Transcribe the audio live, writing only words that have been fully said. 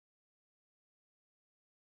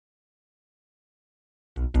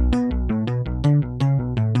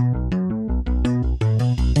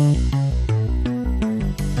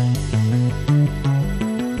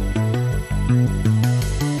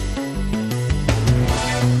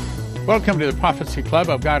Welcome to the Prophecy Club.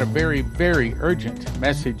 I've got a very, very urgent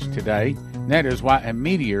message today. And that is why a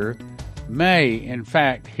meteor may, in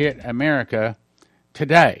fact, hit America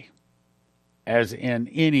today, as in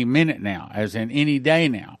any minute now, as in any day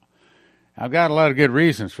now. I've got a lot of good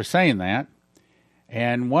reasons for saying that.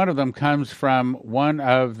 And one of them comes from one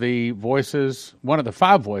of the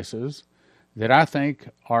five voices that I think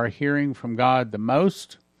are hearing from God the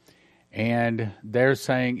most. And they're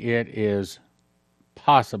saying it is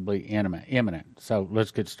possibly imminent. So let's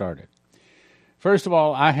get started. First of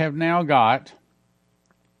all, I have now got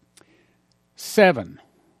 7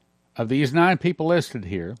 of these 9 people listed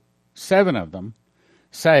here. 7 of them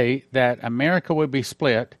say that America would be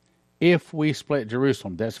split if we split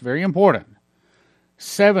Jerusalem. That's very important.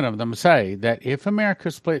 7 of them say that if America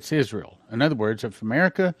splits Israel, in other words, if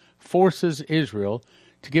America forces Israel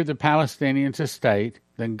to give the Palestinians a state,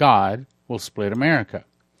 then God will split America.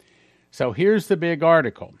 So here's the big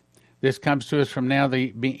article. This comes to us from Now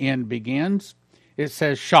the End Begins. It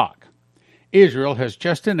says, shock. Israel has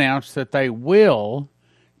just announced that they will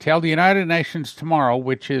tell the United Nations tomorrow,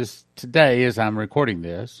 which is today as I'm recording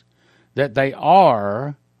this, that they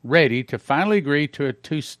are ready to finally agree to a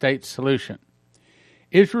 2-state solution.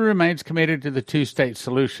 Israel remains committed to the 2-state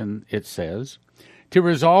solution, it says, to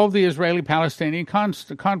resolve the Israeli-Palestinian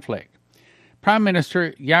conflict. Prime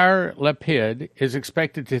Minister Yair Lapid is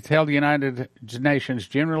expected to tell the United Nations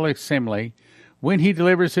General Assembly when he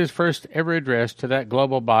delivers his first ever address to that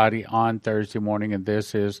global body on Thursday morning, and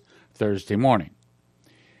this is Thursday morning.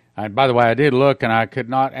 And by the way, I did look, and I could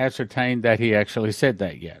not ascertain that he actually said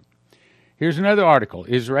that yet. Here's another article,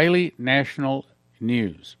 Israeli National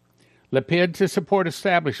News. Lapid to support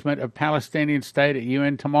establishment of Palestinian State at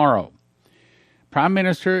UN tomorrow. Prime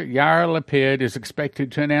Minister Yair Lapid is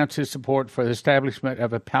expected to announce his support for the establishment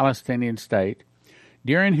of a Palestinian state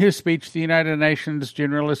during his speech to the United Nations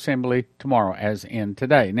General Assembly tomorrow, as in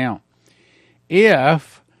today. Now,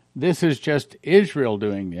 if this is just Israel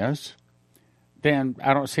doing this, then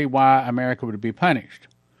I don't see why America would be punished.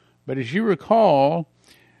 But as you recall,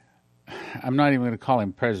 I'm not even going to call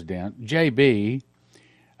him president, JB,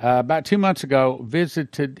 about 2 months ago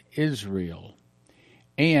visited Israel.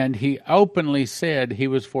 And he openly said he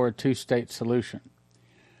was for a 2-state solution.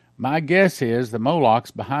 My guess is the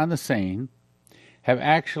Molochs behind the scene have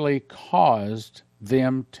actually caused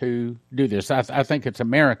them to do this. I think it's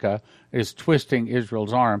America is twisting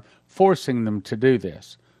Israel's arm, forcing them to do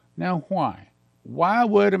this. Now, why? Why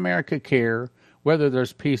would America care whether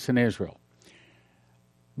there's peace in Israel?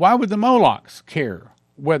 Why would the Molochs care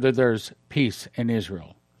whether there's peace in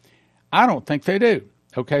Israel? I don't think they do.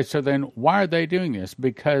 Okay, so then why are they doing this?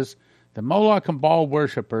 Because the Moloch and Baal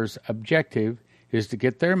worshippers' objective is to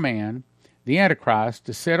get their man, the Antichrist,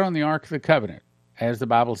 to sit on the Ark of the Covenant. As the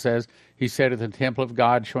Bible says, he sat at the temple of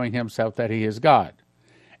God, showing himself that he is God.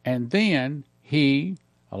 And then he,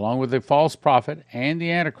 along with the false prophet and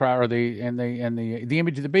the Antichrist, or the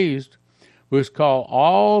image of the beast, will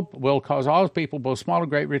cause all people, both small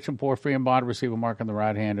and great, rich and poor, free and bond, to receive a mark on the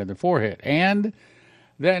right hand and the forehead. And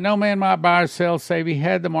that no man might buy or sell save he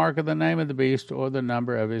had the mark of the name of the beast or the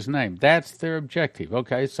number of his name. That's their objective.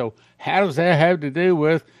 Okay, so how does that have to do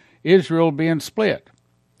with Israel being split?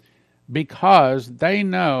 Because they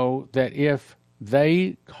know that if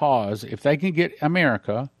they can get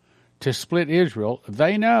America to split Israel,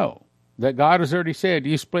 they know that God has already said,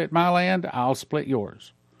 you split my land, I'll split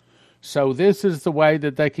yours. So this is the way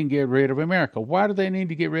that they can get rid of America. Why do they need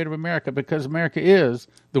to get rid of America? Because America is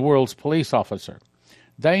the world's police officer.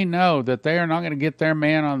 They know that they are not going to get their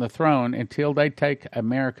man on the throne until they take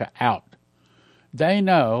America out. They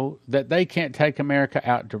know that they can't take America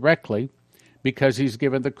out directly because he's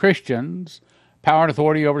given the Christians power and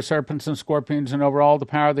authority over serpents and scorpions and over all the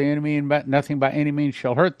power of the enemy, and nothing by any means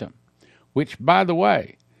shall hurt them. Which, by the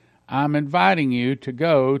way, I'm inviting you to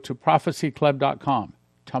go to prophecyclub.com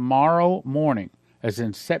tomorrow morning, as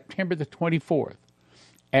in September the 24th.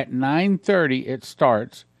 At 9:30 it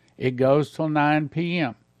starts. It goes till 9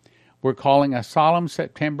 p.m. We're calling a solemn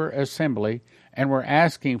September assembly, and we're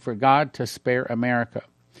asking for God to spare America.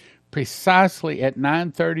 Precisely at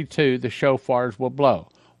 9:32, the shofars will blow.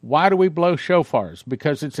 Why do we blow shofars?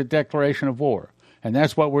 Because it's a declaration of war. And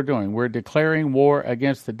that's what we're doing. We're declaring war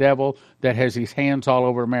against the devil that has his hands all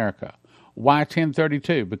over America. Why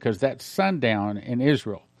 10:32? Because that's sundown in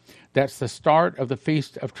Israel. That's the start of the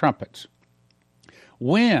Feast of Trumpets.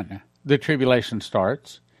 When the tribulation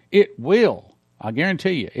starts, it will, I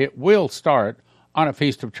guarantee you, it will start on a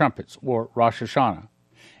Feast of Trumpets, or Rosh Hashanah.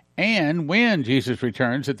 And when Jesus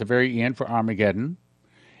returns at the very end for Armageddon,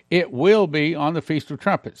 it will be on the Feast of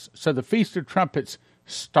Trumpets. So the Feast of Trumpets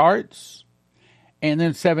starts And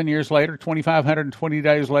then 7 years later, 2,520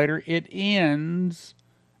 days later, it ends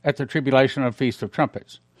at the tribulation of Feast of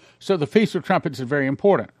Trumpets. So the Feast of Trumpets is very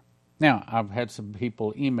important. Now, I've had some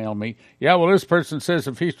people email me, yeah, well, this person says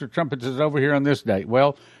the Feast of Trumpets is over here on this date.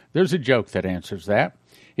 Well, there's a joke that answers that.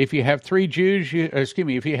 If you have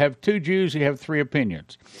if you have two Jews, you have three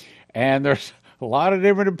opinions. And there's a lot of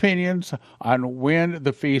different opinions on when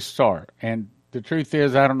the feasts are. And the truth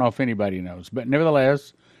is, I don't know if anybody knows. But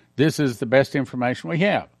nevertheless, this is the best information we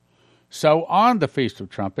have. So on the Feast of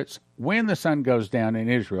Trumpets, when the sun goes down in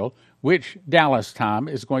Israel, which Dallas time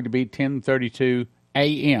is going to be 10:32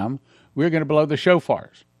 a.m., we're going to blow the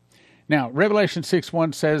shofars. Now, Revelation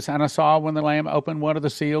 6:1 says, and I saw when the Lamb opened one of the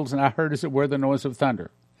seals, and I heard as it were the noise of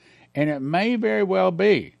thunder. And it may very well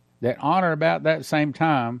be that on or about that same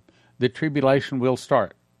time, the tribulation will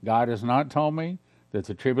start. God has not told me that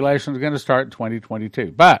the tribulation is going to start in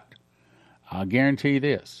 2022. But I'll guarantee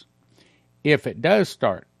this. If it does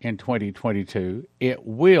start in 2022, it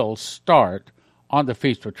will start on the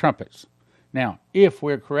Feast of Trumpets. Now, if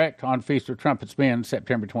we're correct on Feast of Trumpets being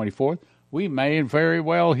September 24th, we may very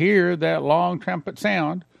well hear that long trumpet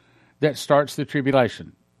sound that starts the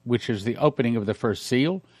tribulation, which is the opening of the first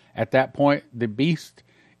seal. At that point, the beast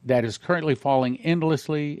that is currently falling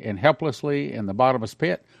endlessly and helplessly in the bottomless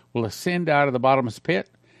pit will ascend out of the bottomless pit,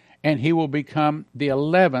 and he will become the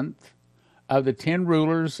 11th of the 10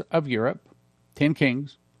 rulers of Europe, 10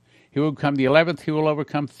 kings. He will become the 11th. He will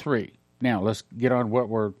overcome 3. Now, let's get on what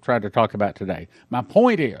we're trying to talk about today. My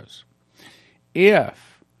point is,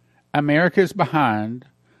 if America is behind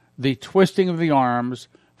the twisting of the arms,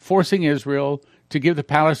 forcing Israel to give the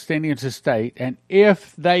Palestinians a state, and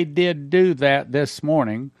if they did do that this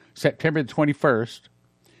morning, September the 21st,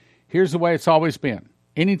 here's the way it's always been.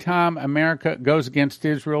 Anytime America goes against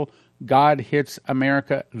Israel, God hits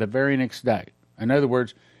America the very next day. In other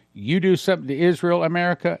words, you do something to Israel,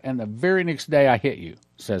 America, and the very next day I hit you,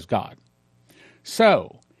 says God.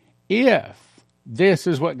 So, if this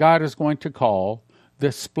is what God is going to call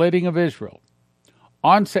the splitting of Israel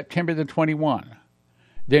on September the 21st,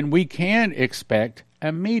 then we can expect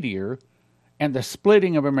a meteor and the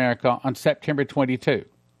splitting of America on September 22.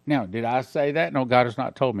 Now, did I say that? No, God has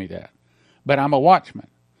not told me that. But I'm a watchman.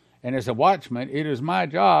 And as a watchman, it is my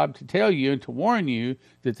job to tell you and to warn you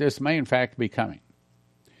that this may in fact be coming.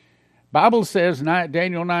 Bible says,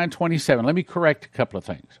 Daniel 9:27, let me correct a couple of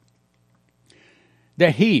things.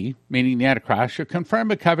 That he, meaning the Antichrist, should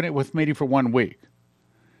confirm a covenant with Meteor for 1 week.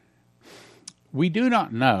 We do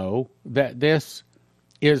not know that this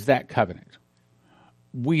is that covenant.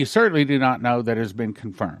 We certainly do not know that it has been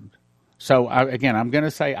confirmed. So, again, I'm going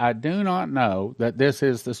to say I do not know that this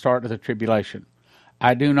is the start of the tribulation.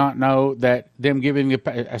 I do not know that them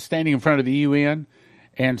standing in front of the UN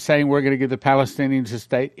and saying we're going to give the Palestinians a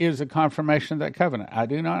state is a confirmation of that covenant. I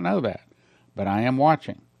do not know that, but I am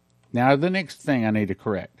watching. Now, the next thing I need to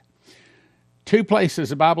correct. 2 places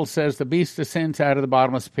the Bible says the beast ascends out of the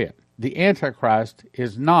bottomless pit. The Antichrist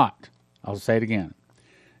is not, I'll say it again,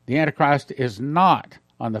 the Antichrist is not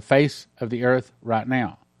on the face of the earth right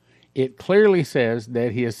now. It clearly says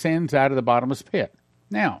that he ascends out of the bottomless pit.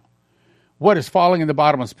 Now, what is falling in the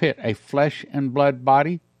bottomless pit? A flesh and blood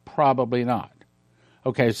body? Probably not.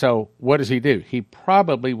 Okay, so what does he do? He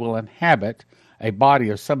probably will inhabit a body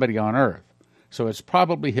of somebody on earth. So it's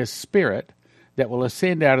probably his spirit that will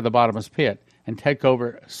ascend out of the bottomless pit and take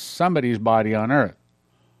over somebody's body on earth.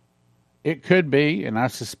 It could be, and I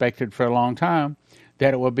suspected for a long time,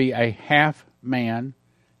 that it will be a half man,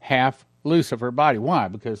 half Lucifer body. Why?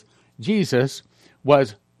 Because Jesus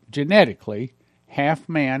was genetically half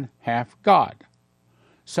man, half God.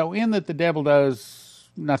 So in that the devil does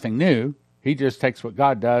nothing new, he just takes what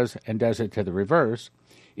God does and does it to the reverse,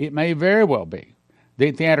 it may very well be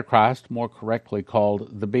that the Antichrist, more correctly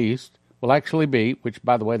called the beast, will actually be, which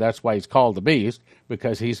by the way, that's why he's called the beast,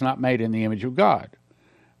 because he's not made in the image of God.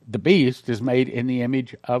 The beast is made in the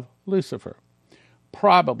image of Lucifer.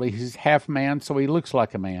 Probably he's half man, so he looks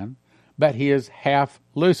like a man, but he is half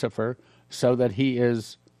Lucifer, so that he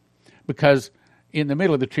is, because in the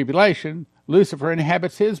middle of the tribulation, Lucifer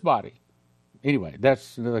inhabits his body. Anyway,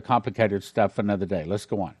 that's the complicated stuff for another day. Let's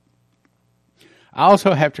go on. I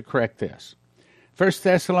also have to correct this. 1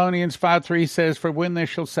 Thessalonians 5:3 says, for when they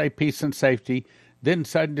shall say peace and safety, then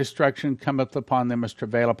sudden destruction cometh upon them as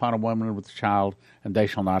travail upon a woman with a child, and they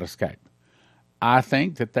shall not escape. I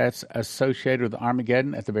think that that's associated with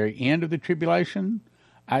Armageddon at the very end of the tribulation.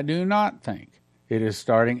 I do not think it is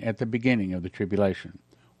starting at the beginning of the tribulation.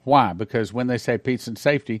 Why? Because when they say peace and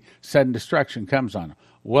safety, sudden destruction comes on them.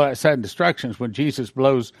 Well, sudden destruction is when Jesus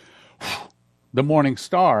blows the morning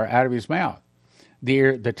star out of his mouth.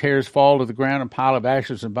 The tears fall to the ground, a pile of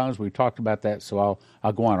ashes and bones. We've talked about that, so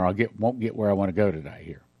I'll go on, or won't get where I want to go today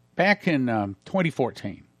here. Back in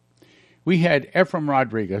 2014, we had Ephraim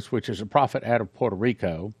Rodriguez, which is a prophet out of Puerto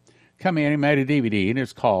Rico, come in and made a DVD, and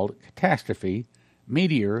it's called Catastrophe,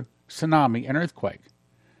 Meteor, Tsunami, and Earthquake.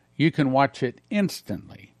 You can watch it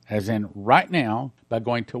instantly, as in right now, by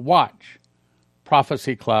going to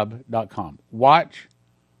watchprophecyclub.com.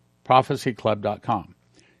 Watchprophecyclub.com.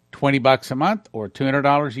 $20 a month or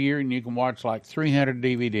 $200 a year, and you can watch like 300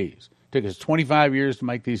 DVDs. It took us 25 years to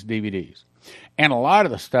make these DVDs. And a lot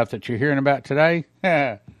of the stuff that you're hearing about today,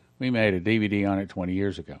 we made a DVD on it 20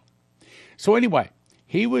 years ago. So anyway,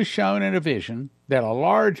 he was shown in a vision that a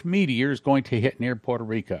large meteor is going to hit near Puerto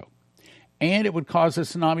Rico. And it would cause a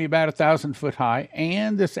tsunami about 1,000 foot high,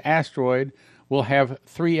 and this asteroid will have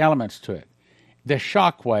three elements to it. The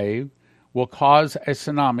shock wave will cause a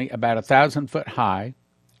tsunami about 1,000 foot high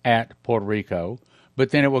at Puerto Rico, but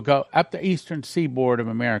then it will go up the eastern seaboard of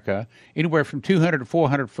America, anywhere from 200 to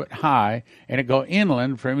 400 foot high, and it go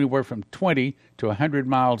inland from anywhere from 20 to 100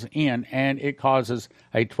 miles in, and it causes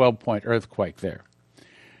a 12-point earthquake there.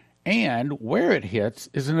 And where it hits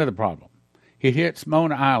is another problem. It hits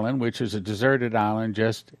Mona Island, which is a deserted island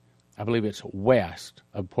just, I believe it's west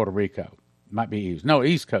of Puerto Rico. Might be east. No,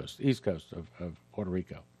 east coast of Puerto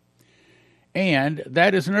Rico. And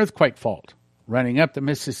that is an earthquake fault running up the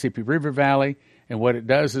Mississippi River Valley. And what it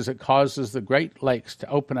does is it causes the Great Lakes to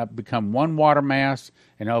open up, become one water mass,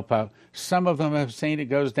 and open up. Some of them have seen it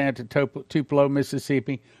goes down to Tupelo,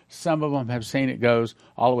 Mississippi. Some of them have seen it goes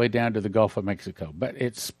all the way down to the Gulf of Mexico. But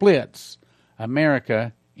it splits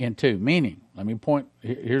America in two, meaning,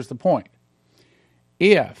 here's the point.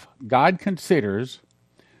 If God considers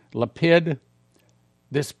Lapid,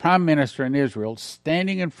 this prime minister in Israel,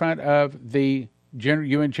 standing in front of the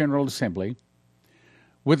UN General Assembly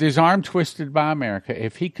with his arm twisted by America,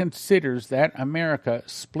 if he considers that America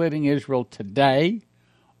splitting Israel today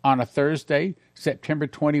on a Thursday, September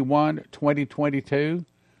 21, 2022,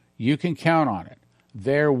 you can count on it.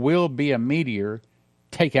 There will be a meteor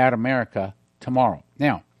take out America tomorrow.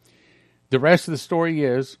 Now, the rest of the story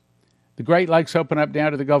is the Great Lakes open up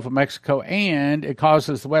down to the Gulf of Mexico, and it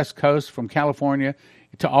causes the West Coast from California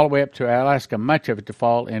to all the way up to Alaska, much of it to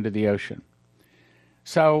fall into the ocean.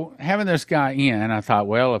 So having this guy in, I thought,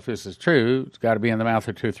 well, if this is true, it's got to be in the mouth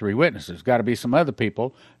of 2 or 3 witnesses. There's got to be some other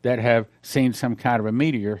people that have seen some kind of a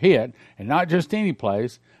meteor hit, and not just any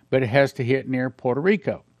place, but it has to hit near Puerto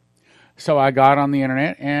Rico. So I got on the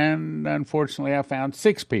internet, and unfortunately I found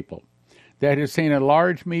 6 people that had seen a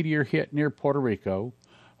large meteor hit near Puerto Rico.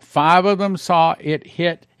 5 of them saw it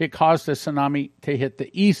caused a tsunami to hit the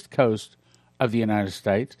east coast of the United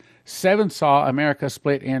States. 7 saw America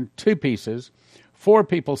split in 2 pieces. 4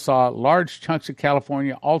 people saw large chunks of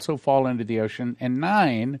California also fall into the ocean. And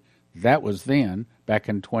 9, that was then, back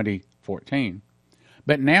in 2014.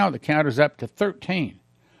 But now the count is up to 13.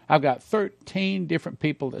 I've got 13 different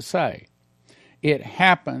people that say it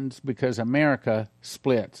happens because America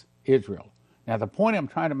splits Israel. Now, the point I'm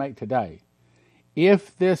trying to make today,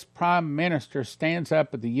 if this prime minister stands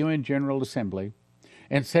up at the UN General Assembly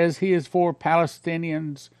and says he is for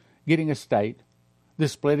Palestinians getting a state, the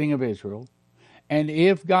splitting of Israel, and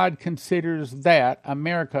if God considers that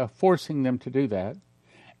America forcing them to do that,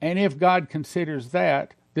 and if God considers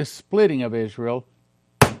that the splitting of Israel,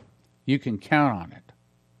 you can count on it.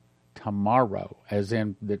 Tomorrow, as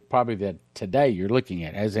in today you're looking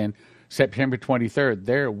at, as in September 23rd,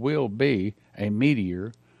 there will be a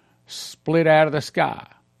meteor split out of the sky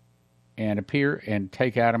and appear and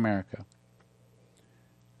take out America.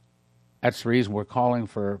 That's the reason we're calling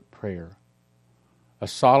for prayer. A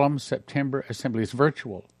solemn September assembly is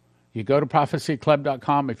virtual. You go to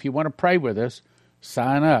prophecyclub.com. If you want to pray with us,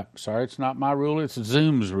 sign up. Sorry, it's not my rule. It's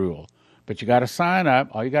Zoom's rule. But you got to sign up.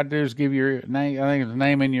 All you got to do is give your name, I think it's the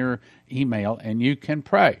name and your email, and you can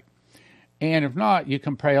pray. And if not, you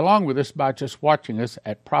can pray along with us by just watching us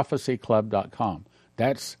at prophecyclub.com.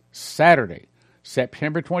 That's Saturday,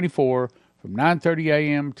 September 24, from 9:30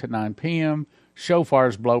 a.m. to 9 p.m.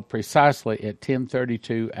 Shofars blow precisely at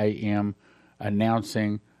 10:32 a.m.,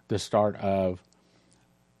 announcing the start of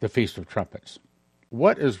the Feast of Trumpets.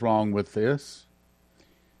 What is wrong with this?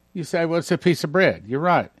 You say, well, it's a piece of bread. You're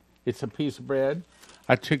right. It's a piece of bread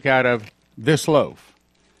I took out of this loaf.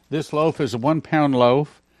 This loaf is a 1-pound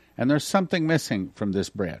loaf, and there's something missing from this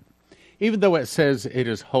bread. Even though it says it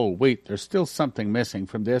is whole wheat, there's still something missing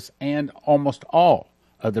from this and almost all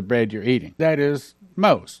of the bread you're eating. That is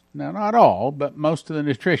most. Now, not all, but most of the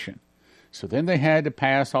nutrition. So then they had to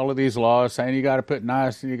pass all of these laws saying you got to put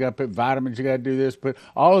niacin, you got to put vitamins, you got to do this, put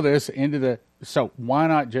all of this into the... So why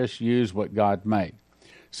not just use what God made?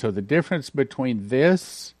 So the difference between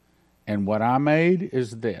this and what I made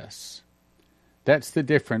is this. That's the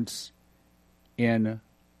difference in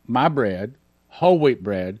my bread, whole wheat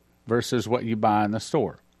bread, versus what you buy in the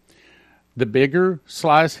store. The bigger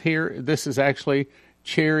slice here, this is actually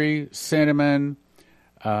cherry, cinnamon,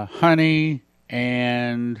 honey,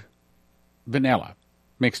 and vanilla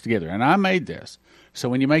mixed together. And I made this. So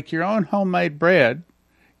when you make your own homemade bread,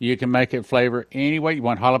 you can make it flavor any way. You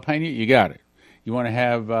want jalapeno, you got it. You want to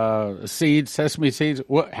have seeds, sesame seeds,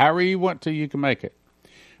 however you want to, you can make it.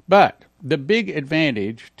 But the big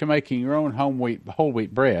advantage to making your own whole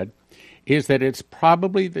wheat bread is that it's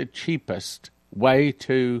probably the cheapest way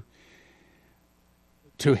to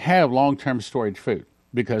have long-term storage food,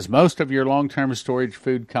 because most of your long-term storage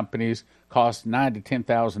food companies cost $9,000 to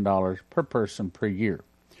 $10,000 per person per year.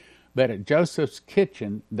 But at Joseph's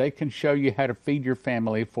Kitchen, they can show you how to feed your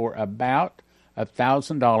family for about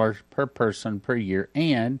 $1,000 per person per year,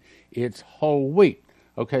 and it's whole wheat.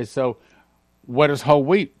 Okay, so what is whole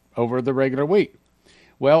wheat over the regular wheat?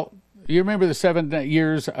 Well, you remember the 7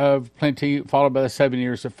 years of plenty followed by the 7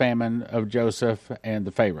 years of famine of Joseph and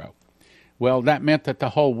the Pharaoh. Well, that meant that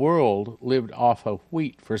the whole world lived off of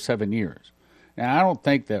wheat for 7 years. Now, I don't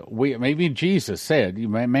think that maybe Jesus said,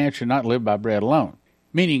 man should not live by bread alone,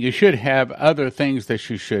 meaning you should have other things that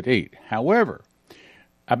you should eat. However,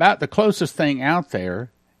 about the closest thing out there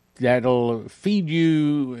that'll feed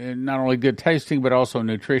you not only good tasting but also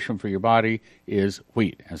nutrition for your body is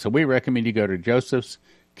wheat. And so we recommend you go to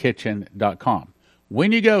josephskitchen.com.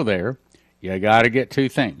 When you go there, you got to get 2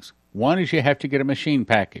 things. One is you have to get a machine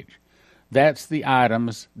package. That's the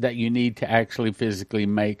items that you need to actually physically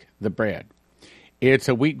make the bread. It's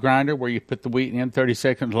a wheat grinder where you put the wheat in. 30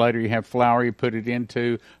 seconds later, you have flour. You put it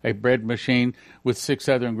into a bread machine with 6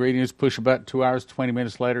 other ingredients. Push a button, 2 hours, 20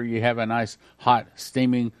 minutes later, you have a nice, hot,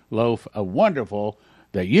 steaming loaf of wonderful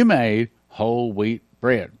that you made whole wheat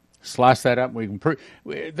bread. Slice that up.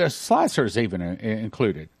 The slicer's even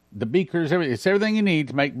included. The beakers, everything. It's everything you need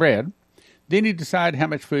to make bread. Then you decide how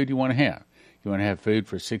much food you want to have. You want to have food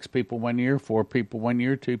for 6 people 1 year, 4 people 1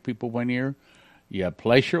 year, 2 people 1 year. You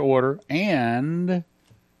place your order, and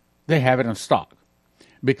they have it in stock.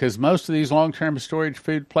 Because most of these long-term storage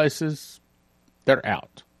food places, they're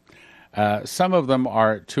out. Some of them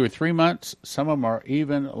are 2 or 3 months. Some of them are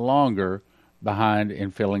even longer behind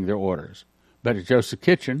in filling their orders. But at Joseph's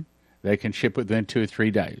Kitchen, they can ship within 2 or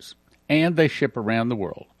 3 days. And they ship around the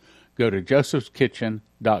world. Go to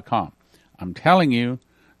josephskitchen.com. I'm telling you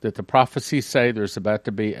that the prophecies say there's about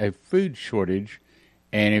to be a food shortage.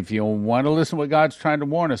 And if you want to listen to what God's trying to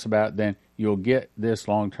warn us about, then you'll get this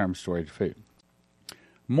long-term storage food.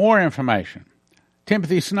 More information.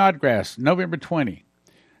 Timothy Snodgrass, November 20.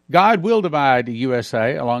 God will divide the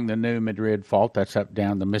USA along the new Madrid Fault, that's up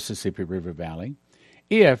down the Mississippi River Valley.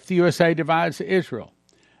 If the USA divides Israel,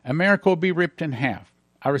 America will be ripped in half.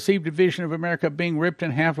 I received a vision of America being ripped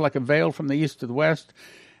in half like a veil from the east to the west,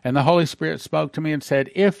 and the Holy Spirit spoke to me and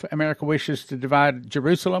said, if America wishes to divide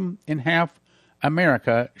Jerusalem in half,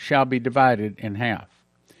 America shall be divided in half.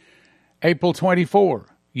 April 24,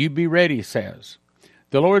 you be ready, says.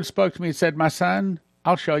 The Lord spoke to me and said, my son,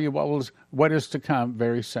 I'll show you what is to come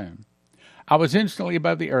very soon. I was instantly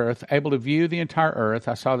above the earth, able to view the entire earth.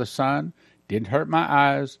 I saw the sun, didn't hurt my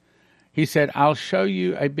eyes. He said, I'll show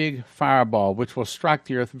you a big fireball which will strike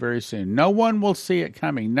the earth very soon. No one will see it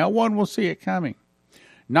coming. No one will see it coming.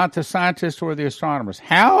 Not the scientists or the astronomers.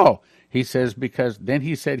 How? He says, because then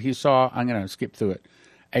he said he saw, I'm going to skip through it,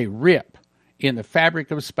 a rip in the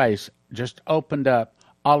fabric of space just opened up.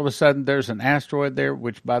 All of a sudden, there's an asteroid there,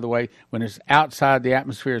 which, by the way, when it's outside the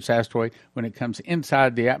atmosphere, it's asteroid. When it comes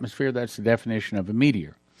inside the atmosphere, that's the definition of a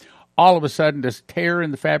meteor. All of a sudden, this tear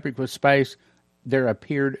in the fabric of space, there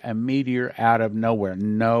appeared a meteor out of nowhere.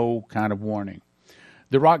 No kind of warning.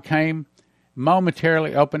 The rock came,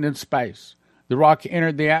 momentarily opened in space. The rock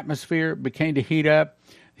entered the atmosphere, began to heat up.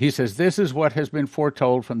 He says, this is what has been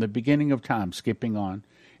foretold from the beginning of time, skipping on.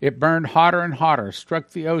 It burned hotter and hotter, struck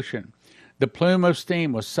the ocean. The plume of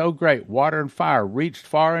steam was so great, water and fire reached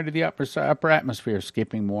far into the upper atmosphere,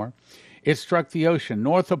 skipping more. It struck the ocean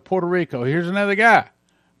north of Puerto Rico. Here's another guy,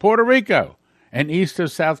 Puerto Rico, and east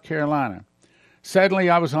of South Carolina. Suddenly,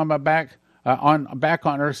 I was on my back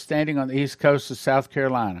on Earth, standing on the east coast of South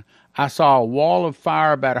Carolina. I saw a wall of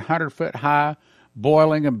fire about 100 foot high,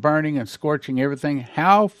 boiling and burning and scorching everything.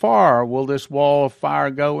 How far will this wall of fire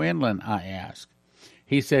go inland? I asked.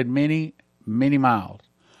 He said, many, many miles.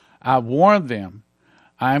 I warned them,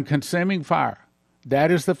 I am consuming fire.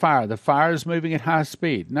 That is the fire. The fire is moving at high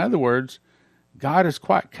speed. In other words, God is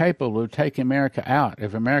quite capable of taking America out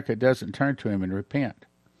if America doesn't turn to him and repent.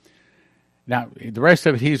 Now, the rest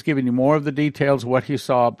of it, he's giving you more of the details of what he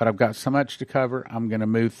saw, but I've got so much to cover, I'm going to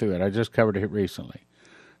move through it. I just covered it recently.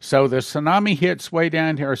 So the tsunami hits way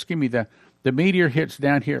down here, the meteor hits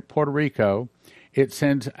down here at Puerto Rico. It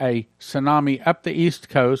sends a tsunami up the east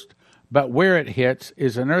coast, but where it hits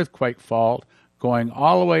is an earthquake fault going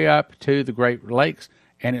all the way up to the Great Lakes,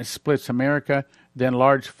 and it splits America. Then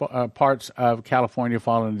large parts of California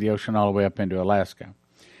fall into the ocean all the way up into Alaska.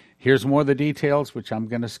 Here's more of the details, which I'm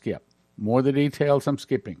going to skip. More of the details I'm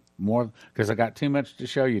skipping. More because I got too much to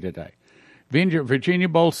show you today. Virginia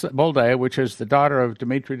Boldea, which is the daughter of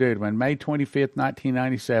Dimitri Duduman, May 25th,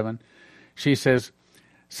 1997, she says,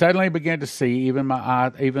 suddenly began to see, even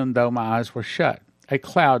though my eyes were shut. A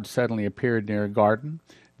cloud suddenly appeared near a garden,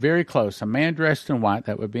 very close. A man dressed in white,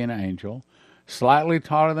 that would be an angel, slightly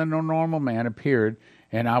taller than a normal man, appeared,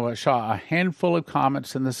 and I saw a handful of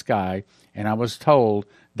comets in the sky, and I was told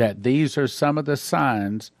that these are some of the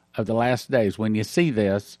signs of the last days. When you see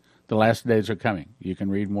this, the last days are coming. You can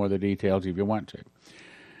read more of the details if you want to.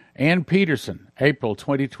 Ann Peterson, April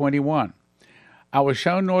 2021. I was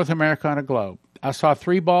shown North America on a globe. I saw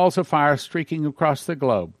 3 balls of fire streaking across the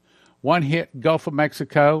globe. One hit Gulf of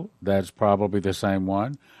Mexico. That's probably the same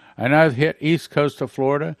one. Another hit east coast of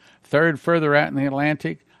Florida. Third further out in the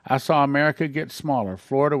Atlantic. I saw America get smaller.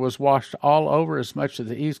 Florida was washed all over as much as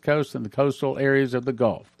the east coast and the coastal areas of the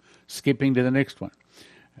Gulf. Skipping to the next one.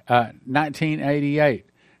 1988.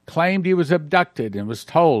 Claimed he was abducted and was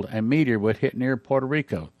told a meteor would hit near Puerto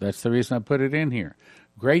Rico. That's the reason I put it in here.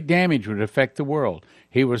 Great damage would affect the world.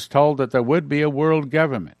 He was told that there would be a world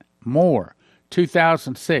government. More.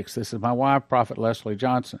 2006. This is my wife, Prophet Leslie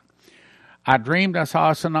Johnson. I dreamed I saw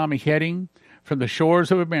a tsunami heading from the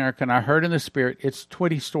shores of America, and I heard in the spirit, it's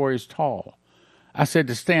 20 stories tall. I said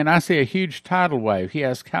to Stan, I see a huge tidal wave. He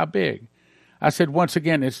asked, how big? I said, once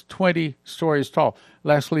again, it's 20 stories tall.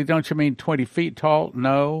 Leslie, don't you mean 20 feet tall?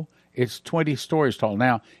 No, it's 20 stories tall.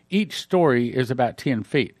 Now, each story is about 10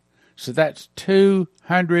 feet. So that's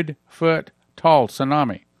 200-foot tall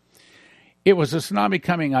tsunami. It was a tsunami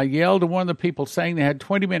coming. I yelled to one of the people saying they had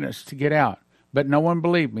 20 minutes to get out, but no one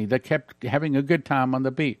believed me. They kept having a good time on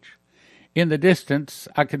the beach. In the distance,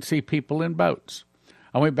 I could see people in boats.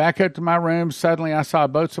 I went back up to my room. Suddenly, I saw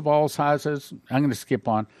boats of all sizes. I'm going to skip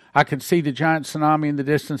on. I could see the giant tsunami in the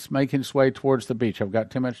distance making its way towards the beach. I've got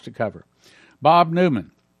too much to cover. Bob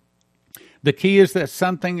Newman. The key is that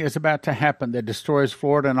something is about to happen that destroys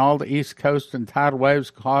Florida and all the east coast, and tidal waves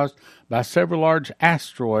caused by several large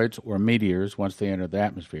asteroids or meteors, once they enter the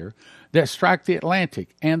atmosphere, that strike the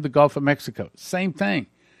Atlantic and the Gulf of Mexico. Same thing.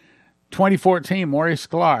 2014, Maurice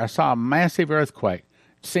Sklar, I saw a massive earthquake.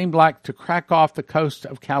 It seemed like to crack off the coast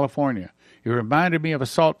of California. It reminded me of a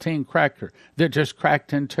saltine cracker that just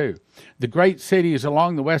cracked in two. The great cities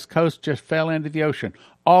along the west coast just fell into the ocean,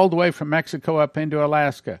 all the way from Mexico up into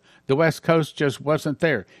Alaska. The west coast just wasn't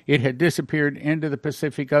there. It had disappeared into the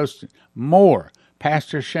Pacific Ocean. More.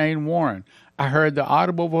 Pastor Shane Warren, I heard the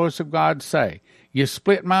audible voice of God say, you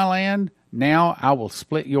split my land, now I will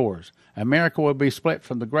split yours. America will be split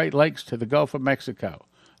from the Great Lakes to the Gulf of Mexico.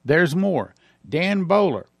 There's more. Dan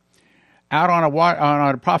Bowler, out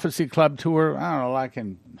on a Prophecy Club tour, I don't know, like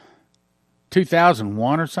in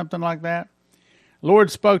 2001 or something like that.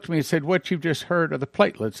 Lord spoke to me and said, what you've just heard are the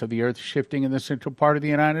platelets of the earth shifting in the central part of the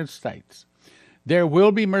United States. There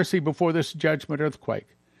will be mercy before this judgment earthquake.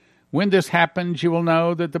 When this happens, you will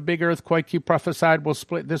know that the big earthquake you prophesied will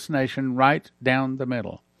split this nation right down the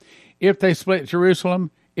middle. If they split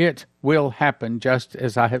Jerusalem, it will happen just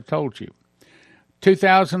as I have told you.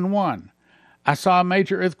 2001, I saw a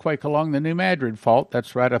major earthquake along the New Madrid Fault,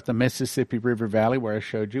 that's right up the Mississippi River Valley where I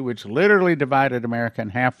showed you, which literally divided America in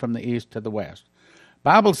half from the east to the west.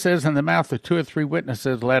 Bible says in the mouth of 2 or 3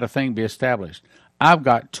 witnesses, let a thing be established. I've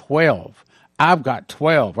got 12. I've got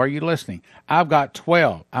 12. Are you listening? I've got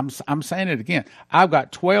 12. I'm saying it again. I've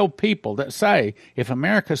got 12 people that say if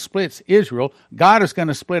America splits Israel, God is going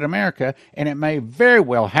to split America, and it may very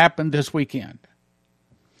well happen this weekend.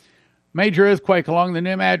 Major earthquake along the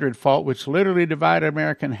New Madrid Fault, which literally divided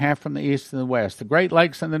America in half from the east and the west. The Great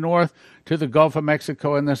Lakes in the north to the Gulf of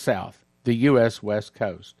Mexico in the south. The U.S. West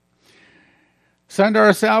Coast.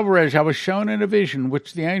 Sundar Alvarez, I was shown in a vision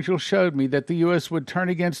which the angel showed me that the U.S. would turn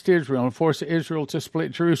against Israel and force Israel to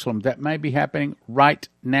split Jerusalem. That may be happening right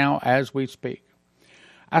now as we speak.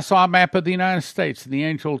 I saw a map of the United States, and the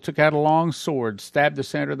angel took out a long sword, stabbed the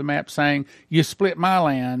center of the map, saying, you split my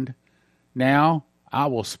land, now I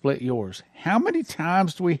will split yours. How many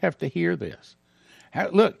times do we have to hear this?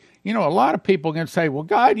 Look, a lot of people are going to say, well,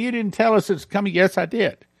 God, you didn't tell us it's coming. Yes, I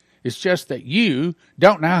did. It's just that you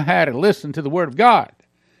don't know how to listen to the Word of God.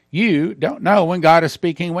 You don't know when God is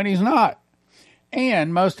speaking, when he's not.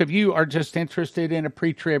 And most of you are just interested in a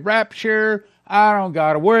pre-trib rapture. I don't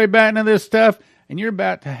got to worry about none of this stuff. And you're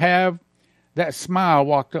about to have that smile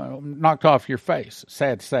knocked off your face.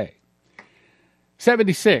 Sad to say.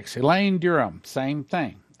 76, Elaine Durham, same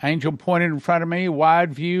thing. Angel pointed in front of me,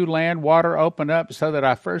 wide view, land, water opened up so that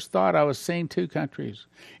I first thought I was seeing two countries.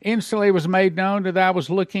 Instantly it was made known that I was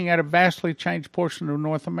looking at a vastly changed portion of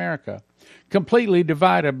North America, completely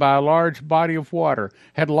divided by a large body of water,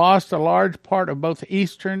 had lost a large part of both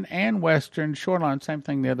eastern and western shoreline. Same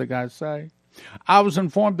thing the other guys say. I was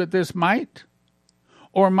informed that this might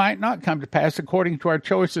or might not come to pass according to our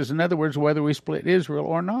choices. In other words, whether we split Israel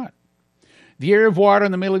or not. The area of water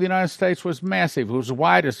in the middle of the United States was massive. It was the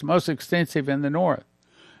widest, most extensive in the north.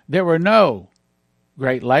 There were no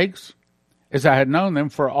Great Lakes, as I had known them,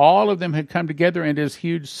 for all of them had come together into this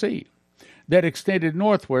huge sea that extended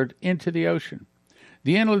northward into the ocean.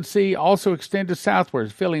 The inland sea also extended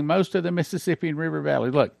southward, filling most of the Mississippi River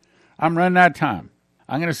Valley. Look, I'm running out of time.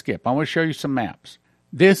 I'm going to skip. I want to show you some maps.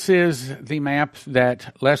 This is the map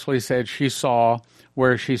that Leslie said she saw,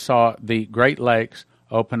 where she saw the Great Lakes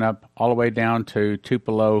open up all the way down to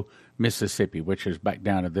Tupelo, Mississippi, which is back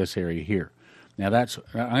down to this area here. Now, I'm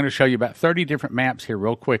going to show you about 30 different maps here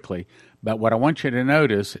real quickly, but what I want you to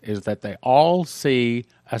notice is that they all see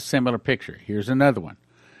a similar picture. Here's another one.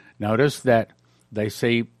 Notice that they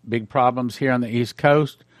see big problems here on the East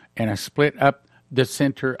Coast and a split up the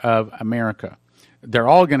center of America. They're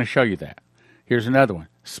all going to show you that. Here's another one.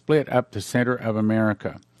 Split up the center of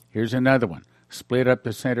America. Here's another one. Split up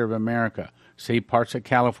the center of America. See parts of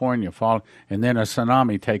California fall, and then a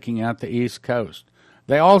tsunami taking out the East Coast.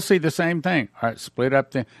 They all see the same thing. All right, split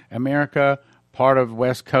up the America, part of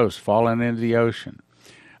West Coast falling into the ocean.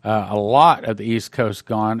 A lot of the East Coast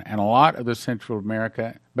gone, and a lot of the Central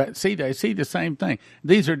America. But see, they see the same thing.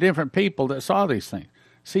 These are different people that saw these things.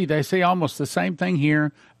 See, they see almost the same thing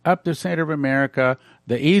here, up the center of America,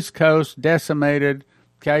 the East Coast decimated,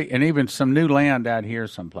 okay, and even some new land out here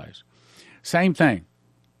someplace. Same thing.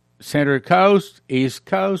 Center coast, East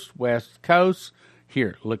Coast, West Coast.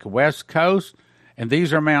 Here, look at West Coast, and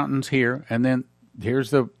these are mountains here, and then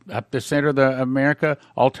here's up the center of the America,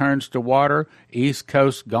 all turns to water, East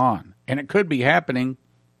Coast gone. And it could be happening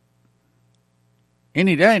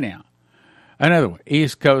any day now. Another one,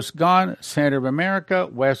 East Coast gone, center of America,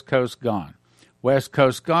 West Coast gone. West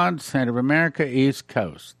Coast gone, center of America, East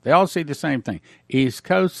Coast. They all see the same thing. East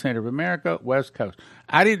Coast, center of America, West Coast.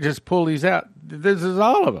 I didn't just pull these out. This is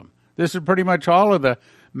all of them. This is pretty much all of the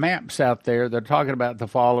maps out there that are talking about the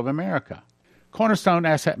fall of America.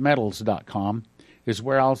 CornerstoneAssetMetals.com is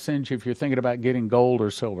where I'll send you if you're thinking about getting gold or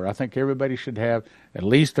silver. I think everybody should have at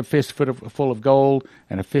least a fistful of gold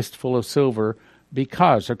and a fistful of silver,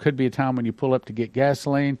 because there could be a time when you pull up to get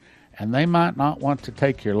gasoline and they might not want to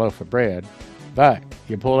take your loaf of bread. But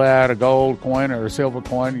you pull out a gold coin or a silver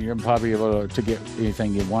coin, you're probably able to get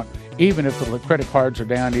anything you want, even if the credit cards are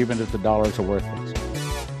down, even if the dollars are worthless.